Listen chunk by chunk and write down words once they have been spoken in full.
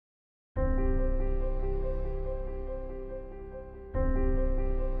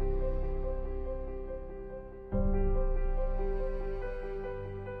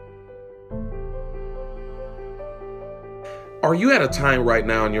Are you at a time right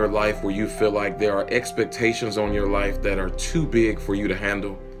now in your life where you feel like there are expectations on your life that are too big for you to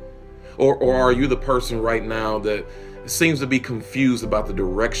handle? Or are you the person right now that seems to be confused about the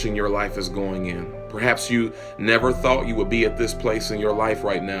direction your life is going in? Perhaps you never thought you would be at this place in your life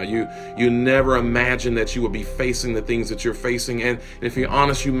right now. You never imagined that you would be facing the things that you're facing. And if you're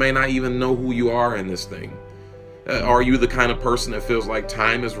honest, you may not even know who you are in this thing. Are you the kind of person that feels like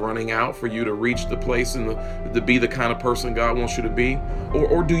time is running out for you to reach the place and to be the kind of person God wants you to be?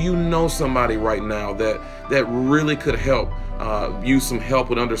 Or do you know somebody right now that really could help, use some help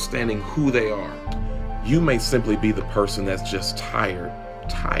with understanding who they are? You may simply be the person that's just tired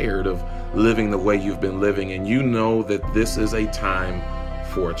of living the way you've been living, and you know that this is a time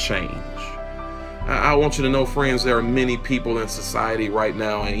for a change. I want you to know, friends, there are many people in society right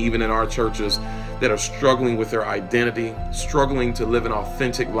now, and even in our churches, that are struggling with their identity, struggling to live an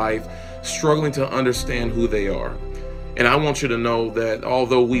authentic life, struggling to understand who they are. And I want you to know that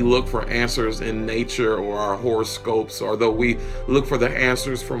although we look for answers in nature or our horoscopes, although we look for the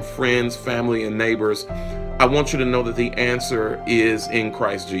answers from friends, family, and neighbors, I want you to know that the answer is in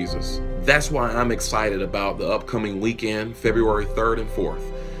Christ Jesus. That's why I'm excited about the upcoming weekend, February 3rd and 4th.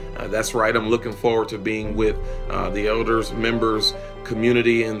 That's right, I'm looking forward to being with the elders, members,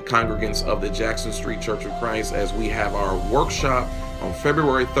 community, and congregants of the Jackson Street Church of Christ as we have our workshop on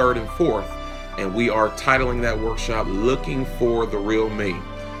February 3rd and 4th. And we are titling that workshop, Looking for the Real Me.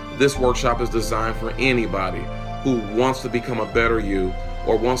 This workshop is designed for anybody who wants to become a better you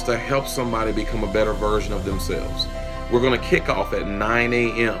or wants to help somebody become a better version of themselves. We're going to kick off at 9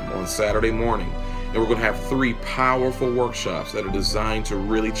 a.m. on Saturday morning. And we're going to have 3 powerful workshops that are designed to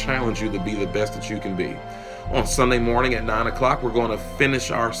really challenge you to be the best that you can be. On Sunday morning at 9 o'clock, we're going to finish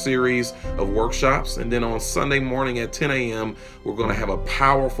our series of workshops. And then on Sunday morning at 10 a.m., we're going to have a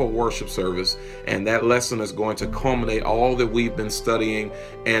powerful worship service. And that lesson is going to culminate all that we've been studying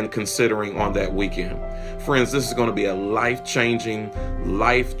and considering on that weekend. Friends, this is going to be a life-changing,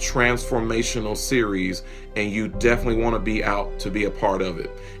 life-transformational series, and you definitely want to be out to be a part of it.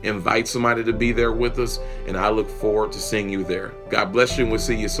 Invite somebody to be there with us, and I look forward to seeing you there. God bless you, and we'll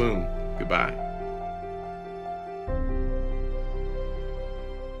see you soon. Goodbye.